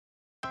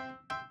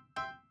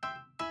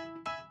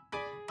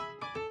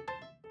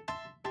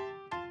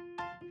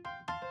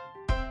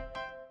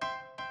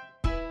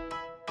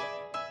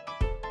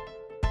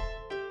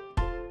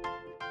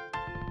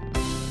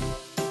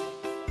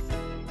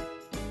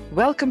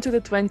Welcome to the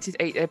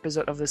 28th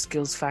episode of the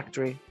Skills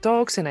Factory,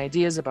 talks and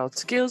ideas about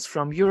skills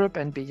from Europe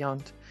and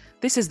beyond.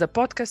 This is the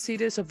podcast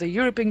series of the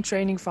European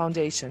Training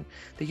Foundation,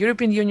 the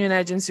European Union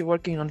agency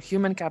working on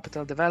human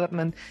capital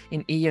development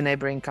in EU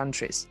neighboring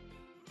countries.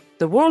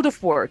 The world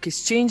of work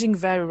is changing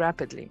very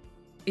rapidly.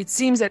 It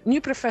seems that new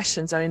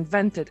professions are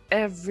invented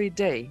every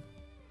day.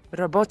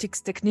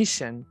 Robotics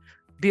technician,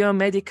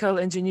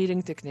 biomedical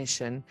engineering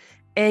technician,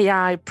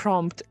 AI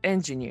prompt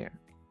engineer.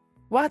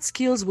 What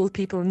skills will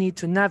people need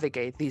to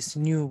navigate this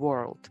new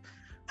world?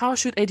 How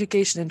should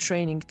education and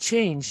training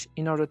change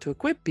in order to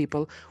equip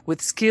people with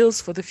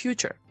skills for the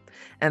future?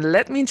 And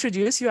let me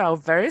introduce you our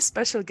very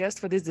special guest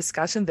for this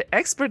discussion, the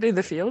expert in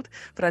the field,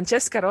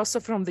 Francesca Rosso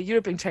from the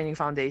European Training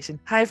Foundation.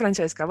 Hi,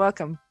 Francesca,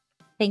 welcome.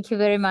 Thank you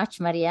very much,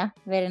 Maria.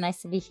 Very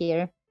nice to be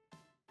here.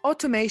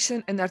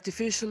 Automation and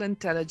artificial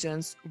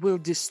intelligence will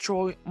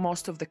destroy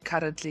most of the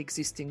currently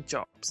existing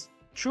jobs.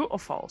 True or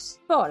false?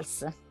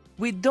 False.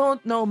 We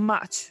don't know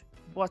much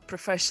what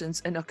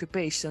professions and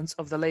occupations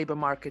of the labor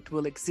market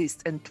will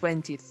exist in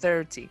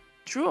 2030.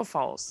 True or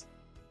false?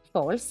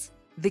 False.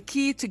 The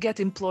key to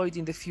get employed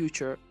in the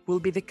future will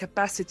be the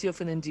capacity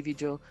of an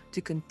individual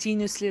to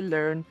continuously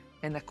learn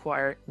and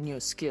acquire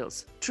new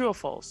skills. True or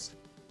false?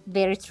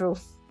 Very true.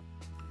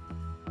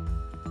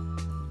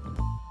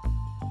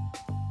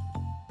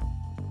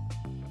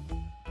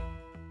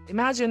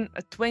 Imagine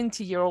a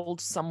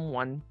 20-year-old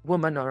someone,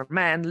 woman or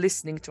man,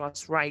 listening to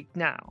us right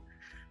now.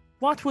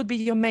 What would be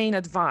your main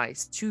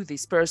advice to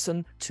this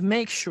person to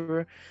make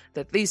sure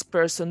that this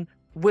person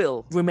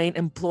will remain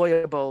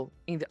employable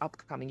in the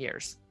upcoming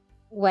years?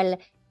 Well,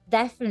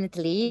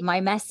 definitely my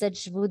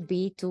message would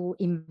be to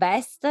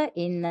invest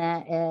in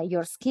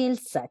your skill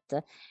set,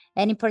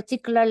 and in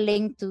particular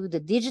linked to the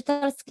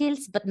digital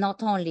skills, but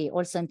not only,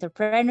 also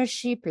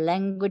entrepreneurship,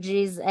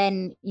 languages,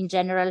 and in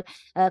general,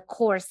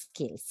 core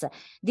skills.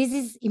 This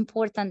is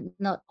important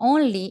not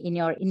only in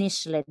your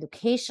initial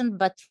education,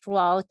 but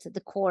throughout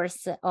the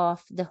course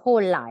of the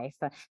whole life.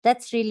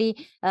 That's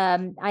really,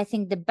 I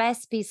think, the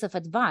best piece of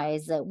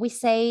advice. We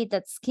say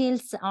that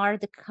skills are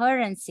the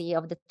currency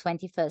of the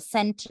 21st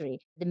century.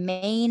 The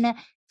main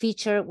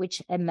feature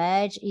which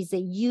emerge is a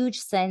huge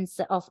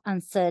sense of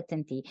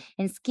uncertainty,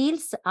 and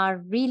skills are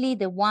really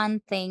the one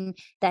thing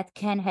that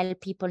can help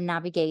people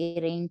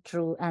navigating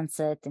through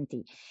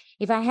uncertainty.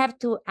 If I have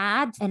to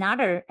add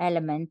another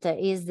element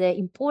is the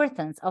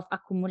importance of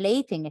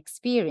accumulating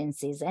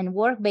experiences, and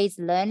work-based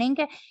learning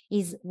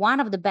is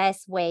one of the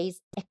best ways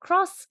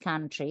across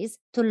countries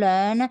to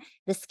learn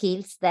the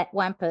skills that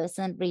one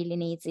person really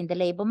needs in the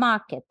labor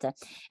market.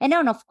 And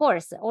then, of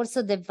course,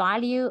 also the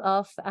value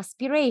of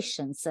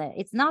aspirations.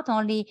 It's not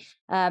only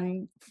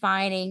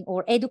finding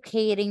or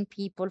educating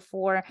people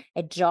for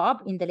a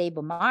job in the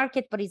labor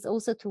market, but it's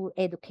also to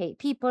educate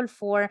people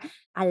for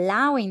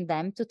allowing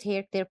them to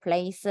take their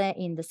place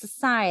in the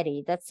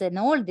society. That's an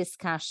old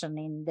discussion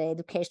in the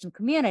education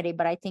community,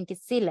 but I think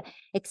it's still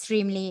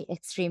extremely,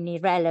 extremely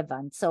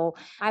relevant. So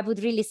I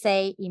would really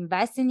say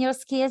invest in your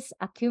skills,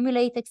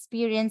 accumulate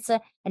experience,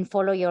 and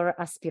follow your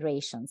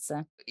aspirations.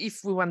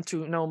 If we want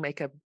to now make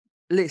a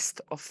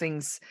list of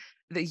things,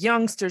 the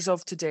youngsters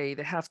of today,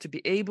 they have to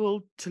be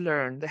able to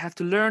learn. They have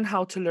to learn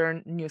how to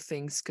learn new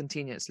things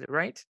continuously,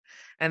 right?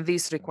 And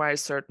this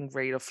requires certain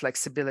grade of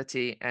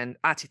flexibility and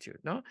attitude,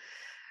 no?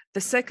 The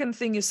second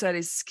thing you said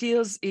is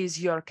skills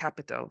is your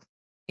capital.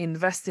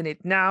 Invest in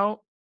it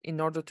now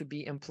in order to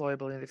be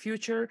employable in the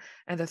future.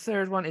 And the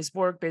third one is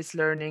work-based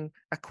learning.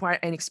 Acquire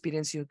any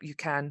experience you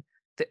can,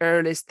 the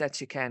earliest that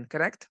you can,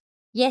 correct?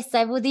 Yes,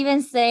 I would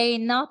even say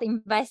not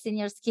invest in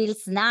your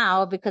skills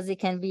now because it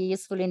can be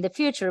useful in the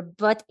future,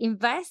 but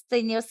invest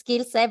in your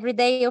skills every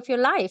day of your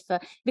life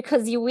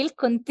because you will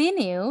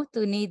continue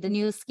to need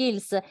new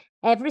skills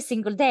every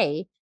single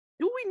day.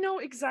 Do we know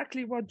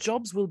exactly what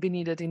jobs will be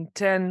needed in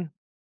 10,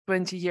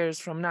 20 years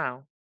from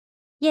now?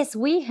 Yes,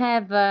 we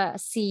have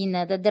seen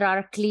that there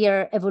are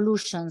clear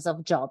evolutions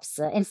of jobs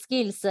and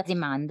skills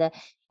demand.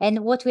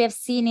 And what we have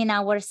seen in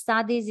our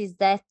studies is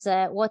that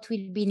what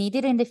will be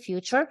needed in the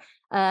future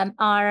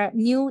are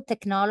new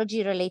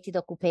technology-related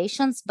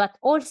occupations, but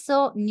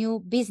also new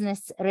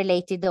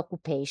business-related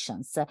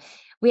occupations.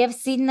 We have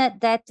seen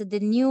that the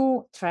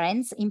new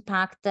trends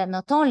impact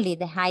not only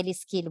the highly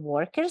skilled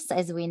workers,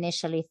 as we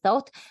initially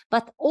thought,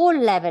 but all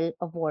level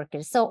of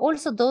workers. So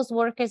also those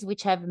workers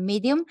which have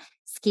medium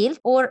skilled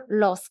or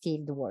low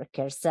skilled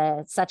workers,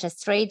 such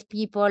as trade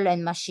people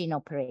and machine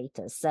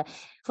operators.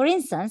 For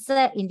instance,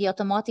 in the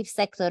automotive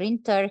sector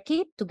in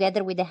Turkey,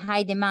 together with the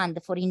high demand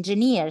for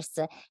engineers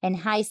and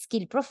high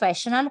skilled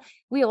professionals,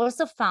 we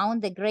also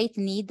found a great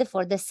need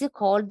for the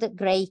so-called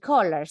gray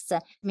collars,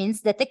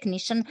 means the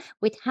technician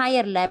with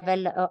higher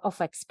level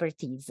of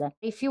expertise.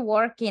 If you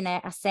work in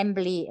an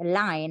assembly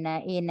line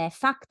in a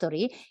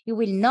factory, you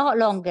will no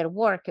longer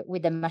work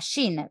with a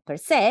machine per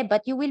se,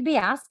 but you will be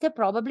asked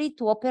probably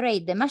to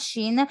operate the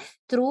machine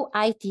through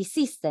IT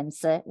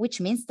systems, which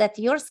means that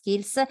your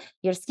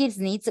skills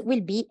needs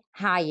will be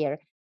higher.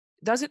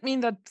 Does it mean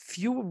that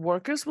fewer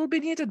workers will be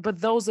needed, but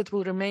those that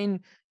will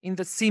remain in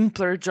the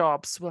simpler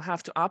jobs will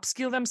have to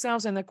upskill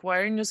themselves and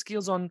acquire new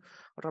skills on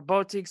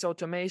robotics,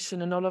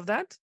 automation, and all of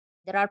that?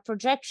 There are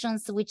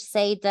projections which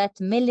say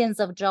that millions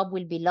of jobs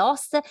will be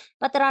lost,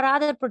 but there are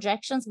other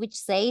projections which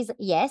says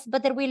yes,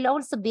 but there will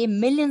also be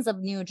millions of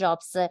new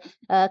jobs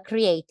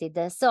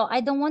created. So I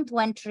don't want to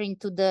enter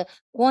into the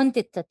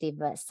quantitative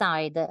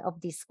side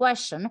of this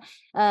question,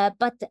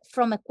 but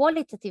from a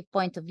qualitative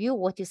point of view,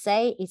 what you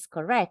say is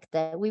correct.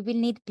 We will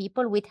need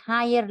people with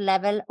higher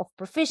level of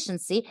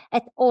proficiency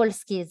at all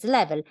skills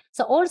level.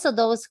 So also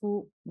those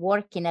who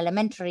work in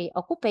elementary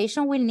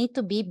occupation will need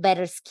to be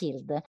better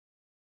skilled.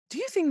 Do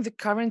you think the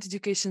current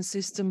education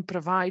system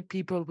provide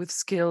people with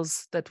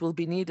skills that will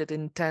be needed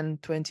in 10,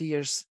 20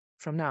 years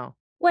from now?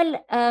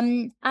 Well,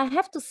 I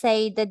have to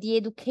say that the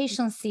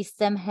education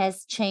system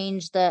has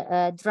changed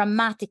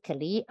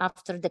dramatically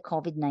after the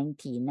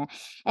COVID-19.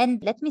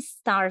 And let me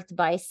start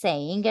by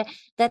saying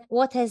that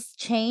what has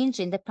changed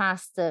in the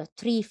past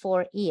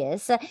 3-4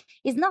 years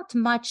is not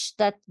much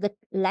that the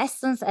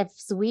lessons have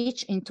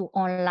switched into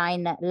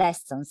online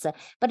lessons,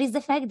 but is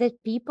the fact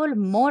that people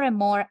more and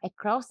more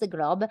across the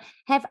globe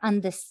have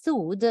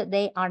understood,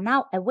 they are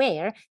now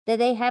aware that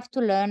they have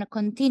to learn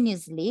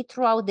continuously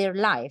throughout their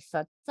life.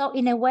 So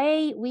in a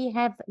way, we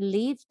have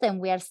lived and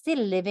we are still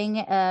living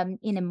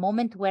in a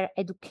moment where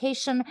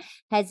education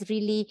has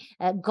really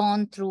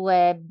gone through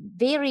a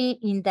very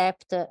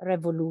in-depth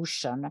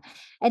revolution.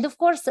 And of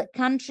course,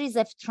 countries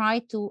have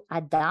tried to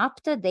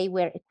adapt. They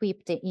were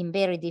equipped in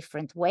very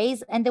different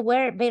ways, and there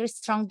were very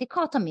strong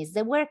dichotomies.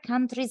 There were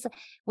countries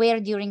where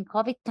during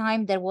COVID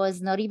time, there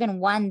was not even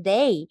one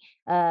day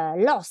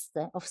lost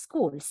of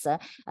schools.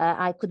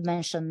 I could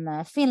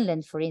mention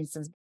Finland, for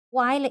instance.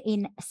 While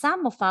in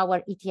some of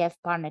our ETF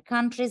partner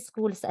countries,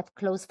 schools have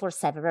closed for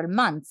several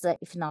months,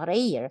 if not a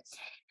year.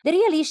 The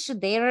real issue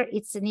there,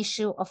 it's an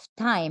issue of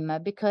time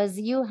because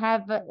you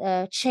have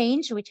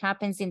change which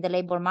happens in the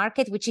labor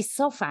market, which is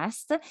so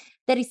fast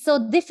that it's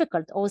so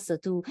difficult also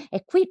to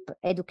equip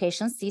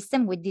education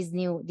system with these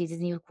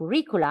new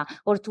curricula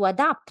or to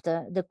adapt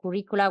the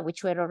curricula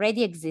which were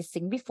already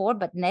existing before,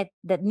 but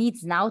that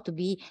needs now to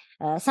be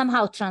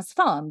somehow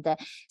transformed.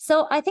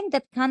 So I think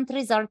that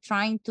countries are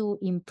trying to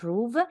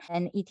improve,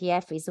 and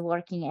ETF is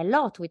working a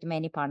lot with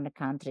many partner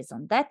countries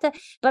on that,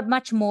 but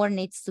much more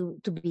needs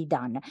to be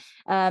done.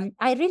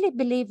 I really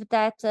believe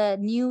that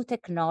new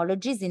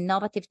technologies,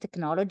 innovative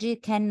technology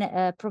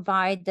can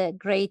provide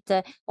great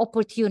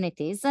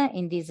opportunities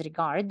in this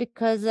regard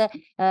because,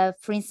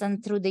 for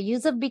instance, through the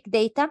use of big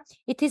data,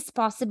 it is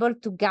possible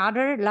to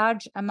gather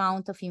large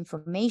amount of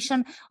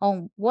information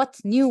on what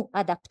new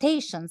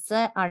adaptations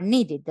are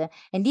needed.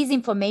 And these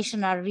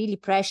information are really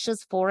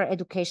precious for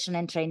education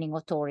and training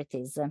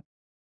authorities.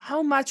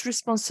 How much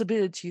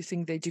responsibility do you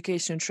think the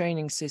education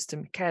training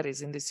system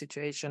carries in this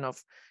situation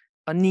of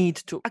a need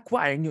to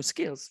acquire new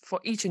skills for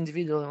each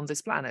individual on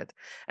this planet?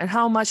 And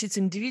how much it's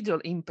individual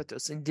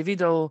impetus,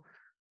 individual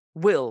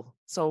will?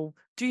 So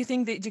do you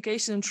think the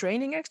education and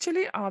training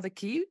actually are the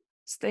key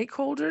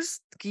stakeholders,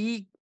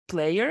 key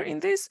player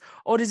in this?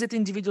 Or is it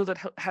individual that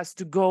has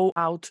to go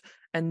out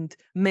and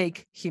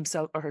make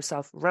himself or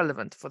herself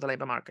relevant for the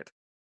labor market?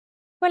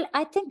 Well,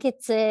 I think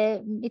it's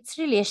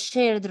really a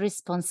shared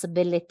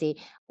responsibility.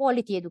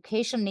 Quality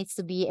education needs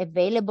to be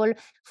available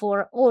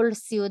for all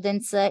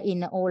students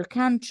in all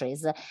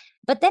countries.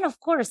 But then, of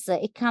course,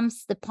 it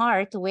comes the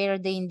part where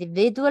the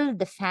individual,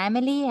 the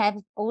family have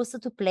also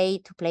to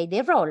play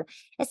their role,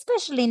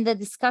 especially in the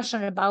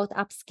discussion about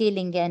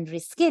upskilling and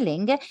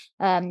reskilling.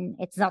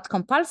 It's not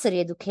compulsory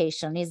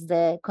education, it's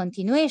the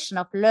continuation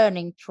of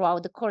learning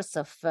throughout the course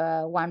of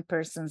one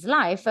person's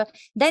life.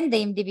 Then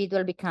the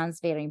individual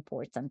becomes very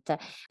important.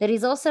 There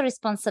is also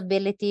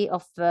responsibility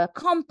of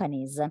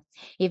companies.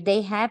 If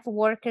they have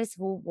workers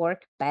who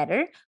work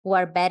better, who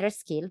are better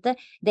skilled,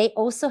 they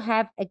also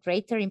have a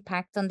greater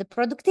impact on the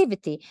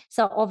productivity.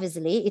 So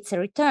obviously it's a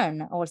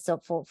return also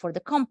for the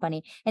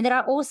company. And there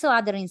are also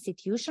other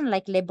institutions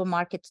like labor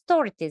market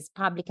authorities,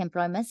 public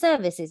employment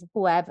services,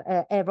 who have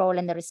a role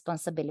and a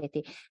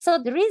responsibility. So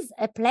there is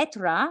a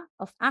plethora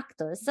of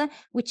actors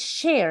which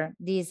share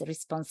this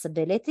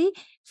responsibility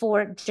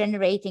for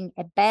generating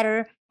a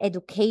better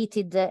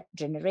educated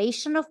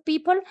generation of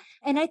people.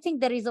 And I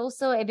think there is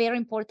also a very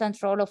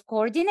important role of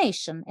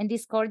coordination. And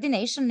this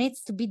coordination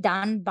needs to be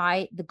done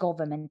by the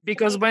government.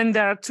 Because when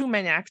there are too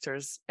many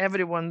actors,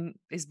 everyone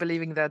is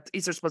believing that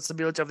it's the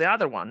responsibility of the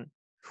other one.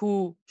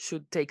 Who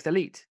should take the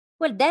lead?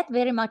 Well, that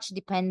very much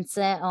depends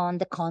on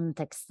the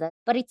context,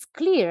 but it's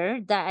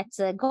clear that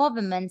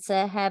governments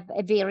have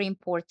a very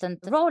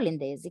important role in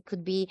this. It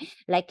could be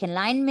like a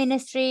line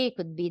ministry, it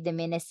could be the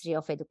Ministry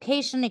of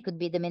Education, it could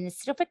be the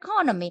Ministry of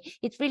Economy.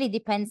 It really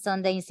depends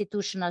on the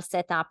institutional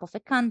setup of a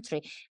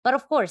country. But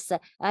of course,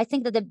 I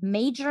think that the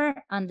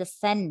major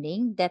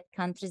understanding that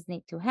countries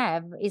need to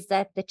have is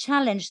that the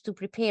challenge to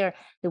prepare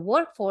the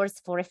workforce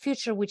for a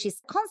future which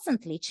is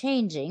constantly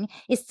changing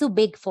is too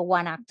big for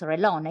one actor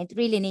alone. It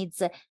really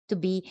needs to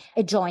be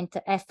a joint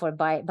effort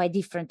by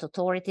different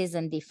authorities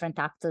and different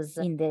actors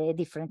in the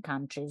different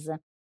countries.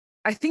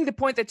 I think the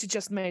point that you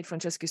just made,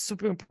 Francesca, is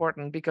super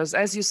important because,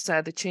 as you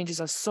said, the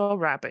changes are so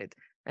rapid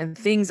and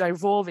things are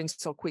evolving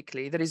so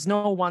quickly. There is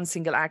no one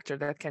single actor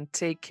that can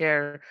take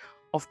care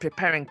of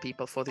preparing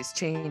people for these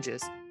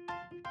changes.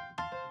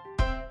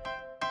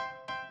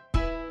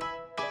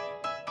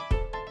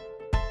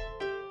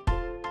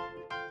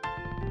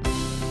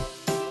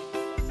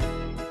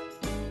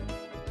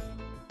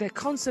 The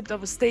concept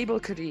of a stable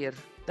career,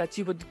 that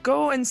you would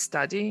go and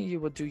study, you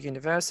would do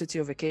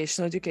university or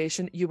vocational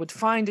education, you would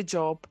find a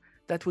job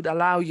that would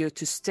allow you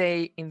to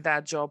stay in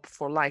that job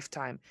for a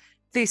lifetime.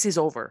 This is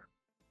over.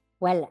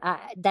 Well,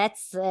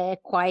 that's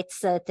quite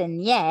certain,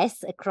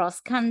 yes, across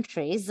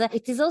countries.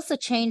 It has also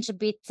changed a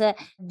bit the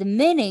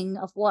meaning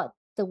of what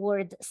the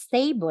word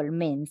stable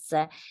means.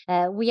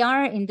 We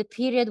are in the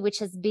period which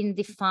has been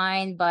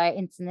defined by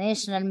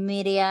international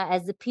media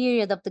as the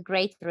period of the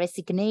Great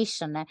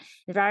Resignation.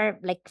 There are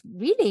like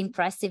really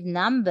impressive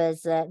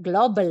numbers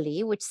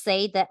globally which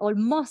say that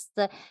almost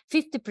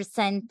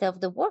 50%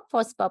 of the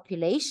workforce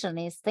population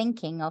is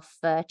thinking of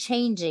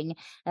changing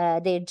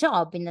their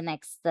job in the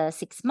next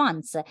 6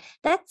 months.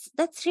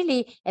 That's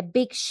really a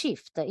big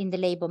shift in the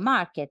labor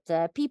market.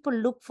 People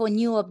look for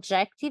new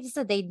objectives.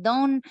 They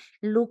don't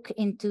look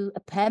into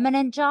a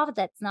permanent job.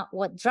 That's not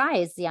what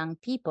drives young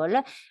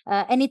people,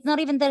 and it's not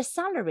even their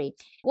salary.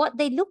 What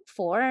they look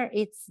for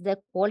is the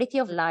quality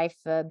of life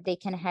they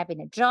can have in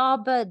a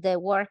job, the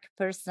work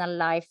personal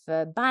life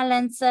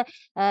balance,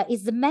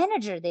 is the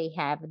manager they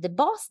have, the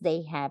boss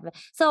they have.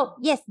 So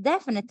yes,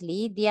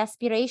 definitely the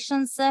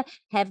aspirations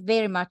have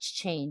very much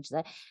changed.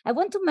 I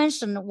want to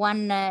mention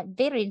one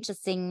very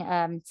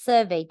interesting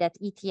survey that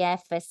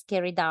ETF has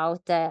carried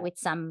out with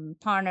some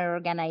partner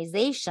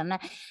organization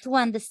to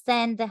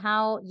understand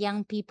how young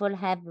people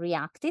have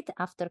reacted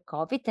after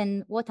COVID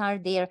and what are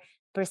their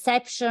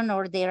perception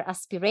or their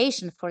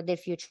aspiration for their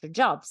future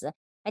jobs.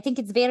 I think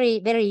it's very,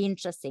 very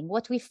interesting.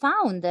 What we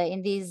found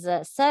in this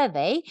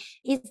survey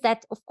is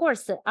that, of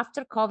course,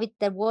 after COVID,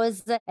 there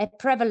was a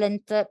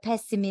prevalent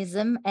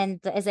pessimism. And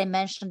as I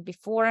mentioned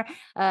before,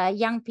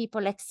 young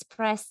people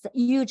expressed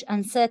huge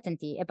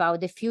uncertainty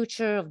about the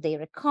future of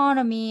their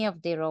economy,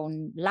 of their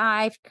own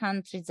life,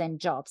 countries, and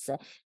jobs.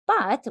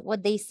 But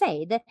what they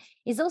said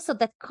is also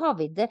that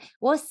COVID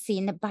was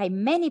seen by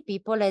many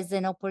people as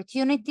an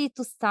opportunity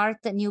to start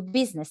new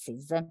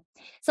businesses.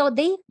 So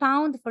they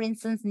found, for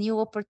instance, new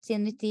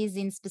opportunities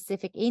in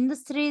specific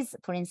industries,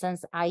 for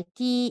instance, IT,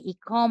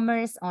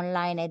 e-commerce,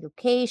 online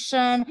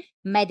education,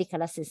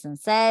 medical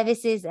assistance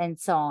services, and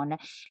so on.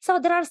 So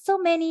there are so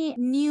many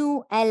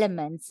new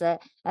elements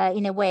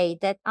in a way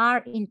that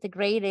are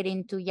integrated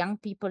into young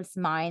people's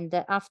mind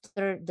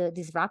after the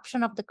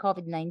disruption of the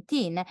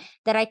COVID-19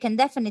 that I can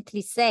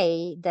definitely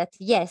say that,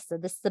 yes,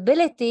 the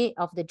stability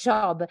of the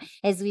job,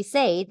 as we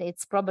say,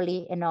 it's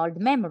probably an old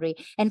memory.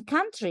 And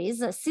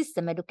countries,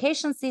 system, education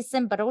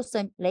system, but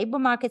also labor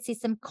market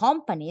system,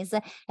 companies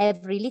have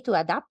really to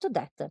adapt to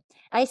that.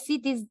 I see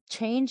this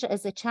change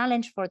as a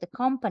challenge for the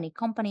company.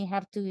 Company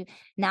have to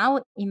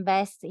now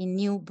invest in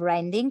new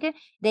branding.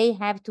 They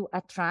have to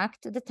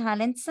attract the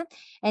talents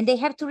and they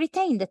have to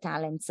retain the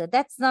talents.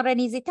 That's not an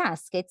easy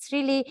task. It's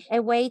really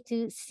a way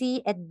to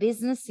see at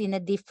business in a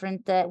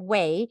different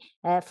way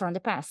from the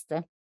past.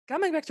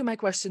 Coming back to my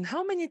question,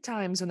 how many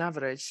times on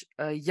average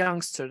a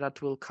youngster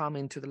that will come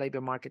into the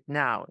labor market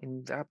now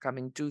in the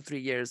upcoming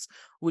 2-3 years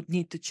would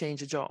need to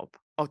change a job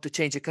or to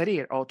change a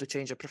career or to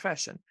change a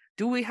profession?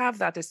 Do we have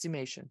that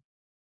estimation?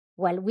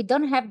 Well, we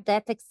don't have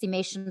that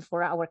estimation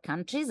for our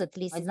countries. At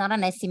least it's not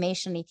an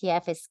estimation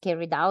ETF has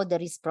carried out.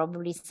 There is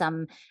probably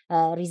some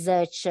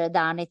research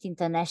done at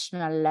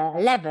international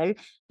level,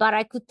 but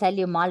I could tell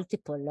you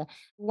multiple.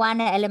 One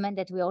element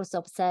that we also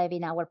observe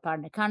in our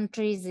partner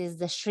countries is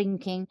the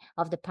shrinking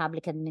of the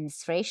public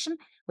administration,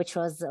 which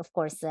was, of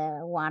course,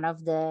 one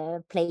of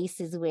the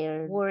places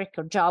where work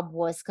or job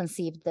was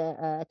conceived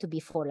to be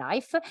for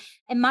life,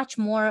 and much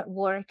more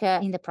work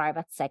in the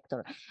private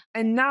sector.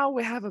 And now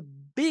we have a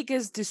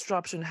biggest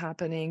disruption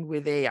happening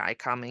with AI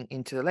coming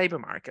into the labor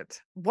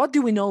market. What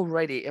do we know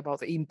already about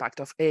the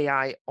impact of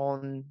AI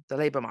on the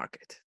labor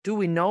market? Do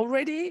we know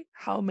already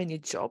how many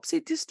jobs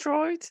it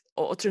destroyed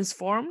or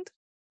transformed?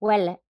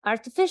 Well,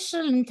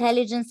 artificial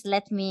intelligence,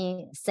 let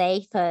me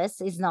say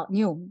first, is not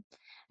new.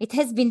 It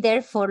has been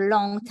there for a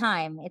long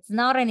time. It's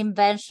not an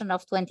invention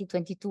of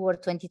 2022 or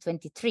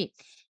 2023.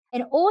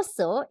 And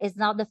also, it's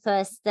not the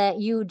first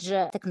huge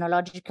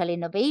technological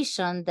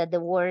innovation that the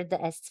world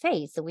has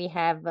faced. We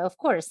have, of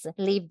course,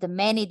 lived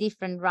many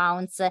different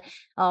rounds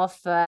of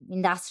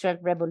industrial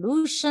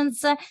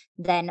revolutions,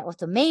 then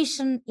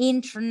automation,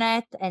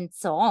 internet, and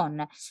so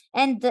on.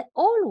 And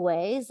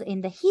always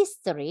in the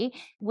history,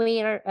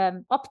 we're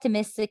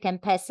optimistic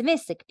and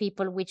pessimistic,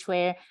 people which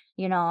were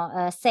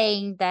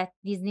saying that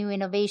this new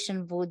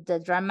innovation would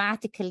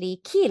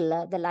dramatically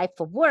kill the life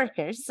of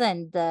workers,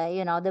 and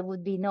there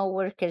would be no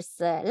workers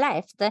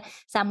left.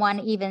 Someone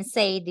even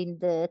said in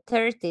the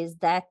 30s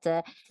that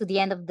to the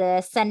end of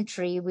the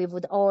century we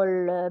would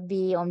all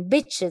be on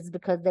beaches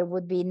because there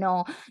would be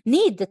no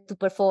need to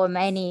perform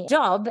any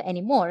job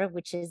anymore,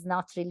 which is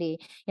not really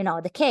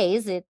the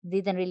case. It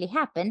didn't really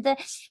happen.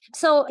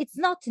 So it's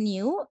not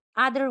new.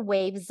 Other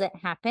waves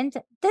happened.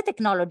 The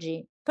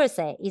technology per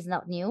se is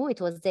not new. It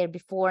was there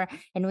before,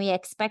 and we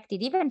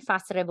expected even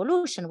faster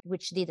evolution,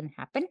 which didn't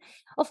happen.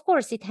 Of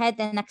course, it had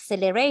an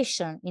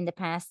acceleration in the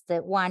past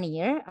 1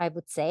 year, I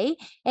would say,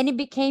 and it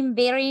became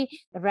very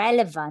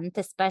relevant,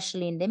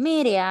 especially in the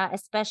media,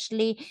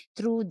 especially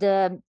through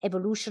the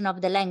evolution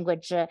of the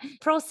language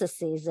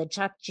processes,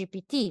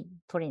 ChatGPT,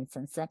 for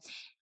instance.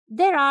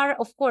 There are,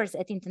 of course,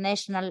 at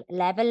international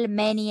level,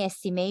 many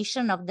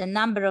estimation of the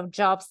number of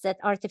jobs that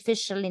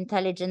artificial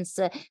intelligence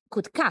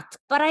could cut.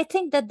 But I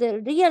think that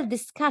the real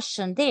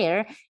discussion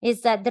there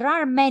is that there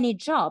are many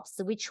jobs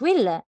which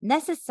will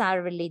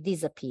necessarily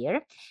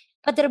disappear,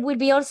 but there will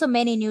be also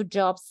many new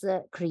jobs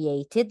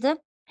created,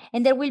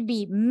 and there will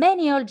be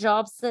many old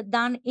jobs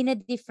done in a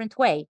different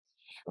way.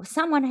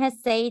 Someone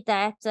has said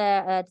that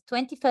the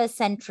 21st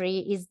century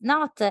is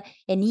not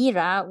an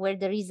era where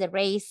there is a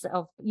race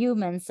of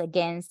humans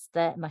against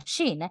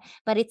machine,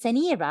 but it's an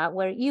era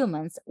where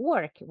humans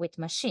work with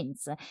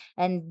machines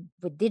and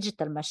with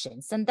digital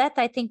machines. And that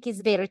I think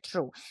is very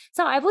true.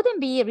 So I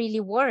wouldn't be really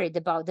worried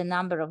about the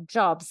number of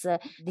jobs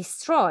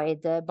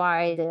destroyed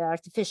by the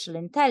artificial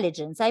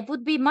intelligence. I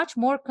would be much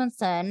more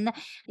concerned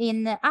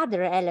in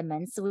other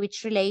elements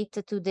which relate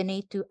to the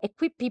need to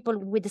equip people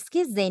with the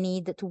skills they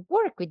need to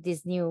work with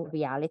these new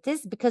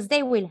realities, because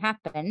they will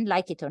happen,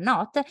 like it or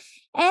not,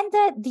 and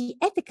the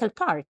ethical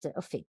part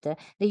of it.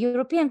 The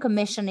European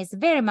Commission is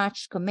very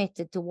much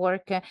committed to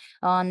work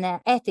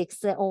on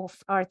ethics of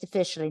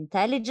artificial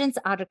intelligence.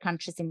 Other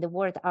countries in the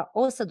world are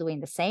also doing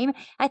the same.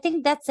 I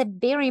think that's a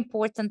very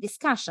important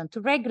discussion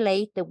to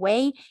regulate the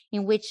way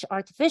in which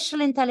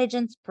artificial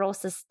intelligence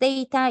processes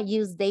data,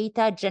 use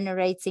data,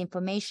 generates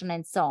information,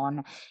 and so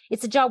on.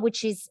 It's a job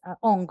which is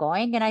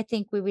ongoing, and I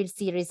think we will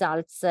see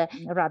results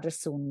rather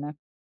soon.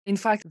 In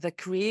fact, the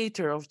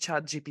creator of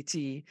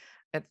ChatGPT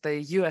at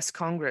the US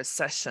Congress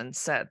session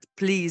said,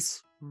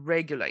 please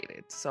regulate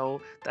it.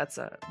 So that's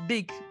a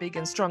big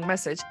and strong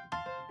message.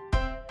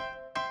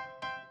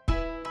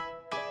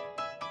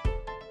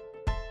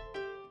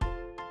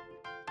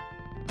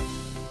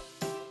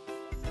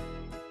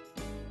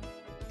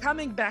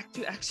 Coming back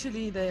to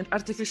actually the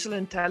artificial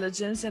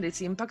intelligence and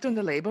its impact on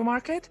the labor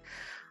market,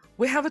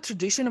 we have a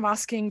tradition of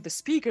asking the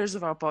speakers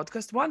of our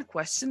podcast one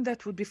question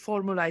that would be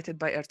formulated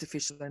by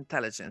artificial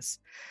intelligence.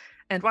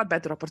 And what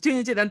better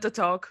opportunity than to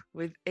talk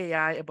with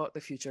AI about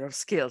the future of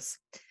skills?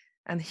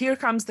 And here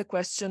comes the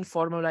question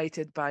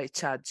formulated by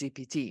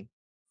ChatGPT.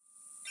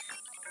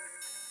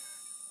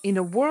 In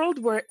a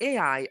world where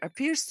AI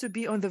appears to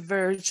be on the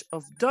verge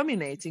of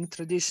dominating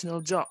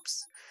traditional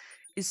jobs,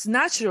 it's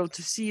natural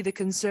to see the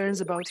concerns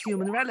about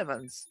human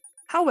relevance.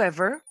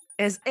 However,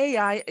 as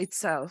AI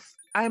itself,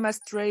 I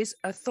must raise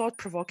a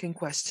thought-provoking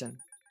question.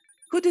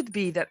 Could it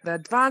be that the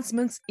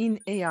advancements in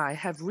AI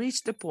have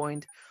reached a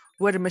point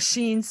where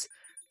machines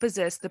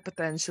possess the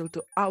potential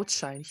to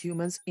outshine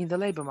humans in the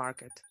labor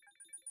market?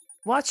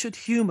 What should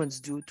humans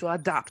do to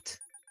adapt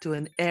to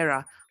an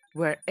era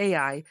where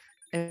AI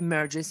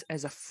emerges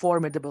as a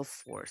formidable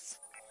force?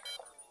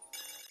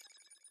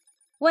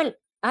 Well,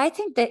 I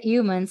think that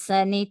humans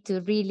need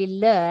to really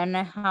learn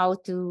how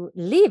to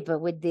live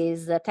with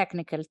these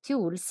technical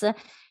tools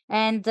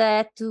and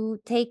to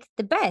take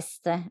the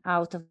best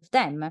out of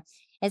them.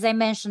 As I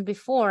mentioned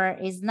before,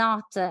 is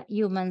not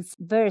humans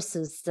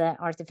versus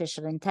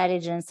artificial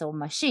intelligence or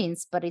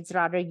machines, but it's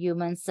rather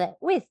humans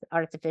with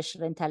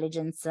artificial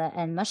intelligence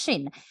and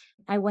machine.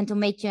 I want to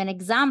make you an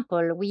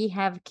example. We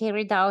have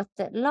carried out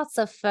lots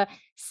of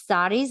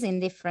studies in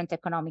different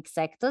economic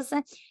sectors,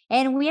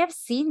 and we have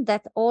seen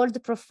that all the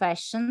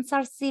professions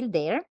are still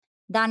there,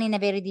 done in a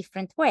very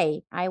different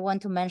way. I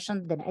want to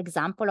mention the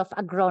example of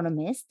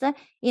agronomist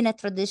in a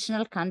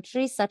traditional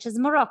country such as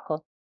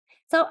Morocco.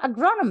 So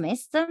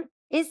agronomist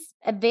is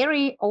a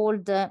very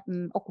old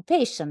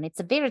occupation. It's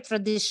a very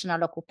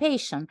traditional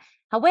occupation.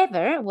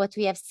 However, what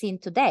we have seen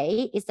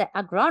today is that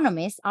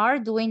agronomists are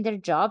doing their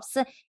jobs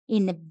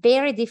in a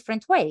very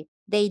different way.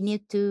 They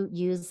need to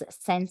use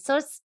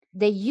sensors.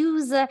 They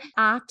use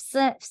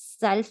apps,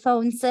 cell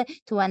phones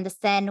to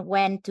understand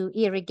when to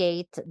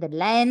irrigate the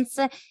lands.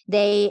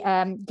 They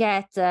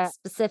get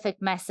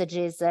specific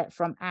messages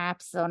from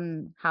apps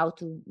on how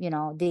to,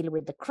 deal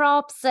with the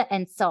crops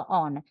and so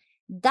on.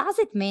 Does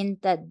it mean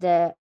that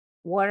the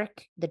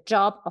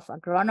job of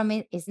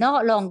agronomy is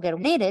no longer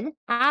needed?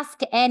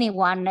 Ask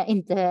anyone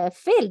in the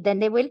field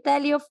and they will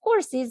tell you, of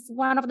course, is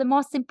one of the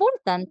most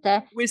important.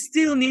 We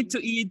still need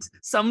to eat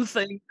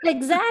something.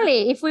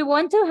 Exactly. If we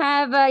want to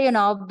have,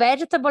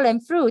 vegetable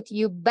and fruit,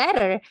 you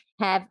better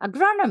have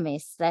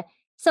agronomists.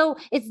 So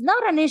it's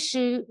not an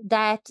issue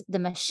that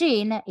the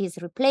machine is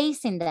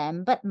replacing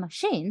them, but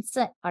machines,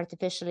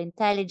 artificial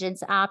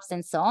intelligence apps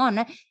and so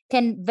on,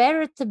 can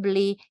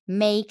veritably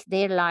make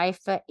their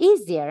life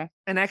easier.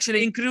 And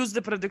actually increase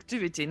the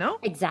productivity, no?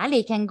 Exactly,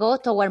 it can go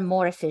toward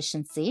more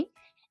efficiency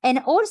and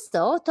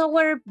also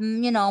toward,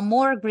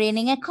 more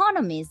greening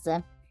economies.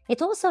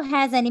 It also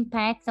has an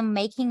impact on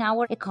making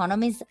our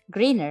economies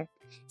greener.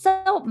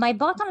 So my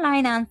bottom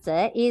line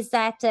answer is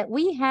that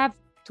we have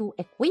to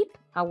equip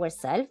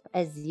ourselves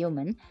as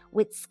human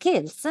with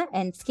skills,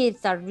 and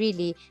skills are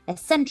really a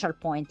central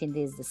point in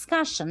this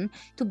discussion,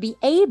 to be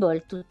able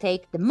to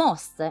take the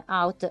most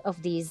out of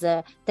these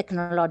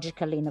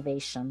technological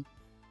innovation.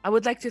 I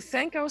would like to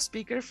thank our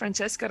speaker,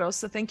 Francesca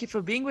Rosso. Thank you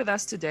for being with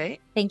us today.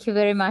 Thank you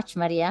very much,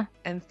 Maria.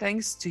 And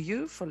thanks to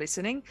you for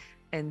listening.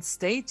 And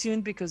stay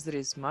tuned because there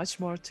is much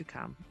more to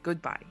come.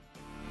 Goodbye.